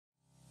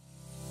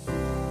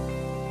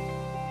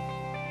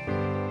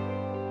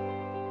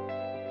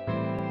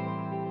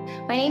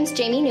My name's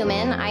Jamie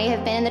Newman. I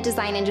have been in the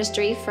design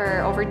industry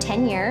for over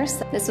 10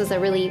 years. This was a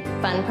really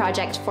fun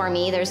project for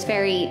me. There's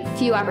very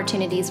few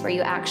opportunities where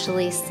you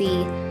actually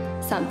see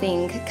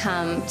something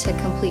come to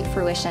complete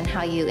fruition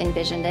how you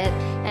envisioned it.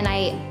 And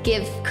I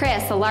give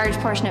Chris a large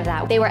portion of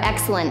that. They were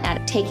excellent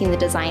at taking the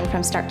design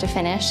from start to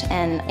finish,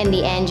 and in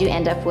the end you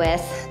end up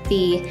with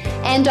the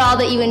end all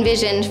that you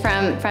envisioned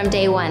from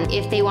day one.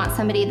 If they want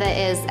somebody that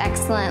is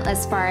excellent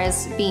as far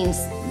as being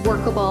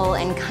workable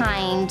and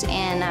kind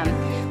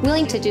and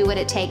willing to do what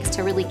it takes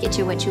to really get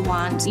you what you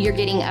want, you're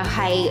getting a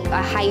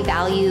high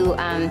value,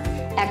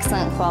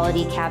 excellent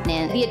quality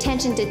cabinet. The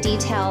attention to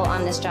detail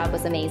on this job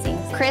was amazing.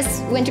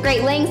 Chris went to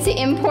great lengths to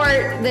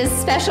import this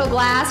special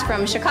glass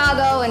from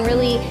Chicago and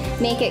really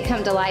make it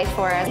come to life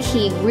for us.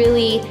 He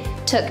really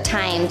took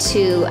time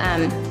to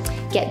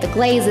get the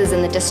glazes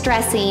and the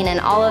distressing and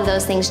all of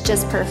those things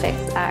just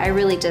perfect. I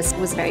really just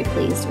was very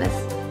pleased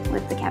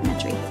with the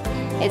cabinetry.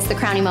 It's the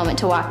crowning moment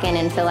to walk in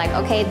and feel like,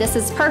 okay, this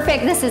is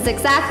perfect. This is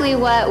exactly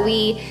what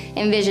we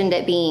envisioned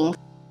it being.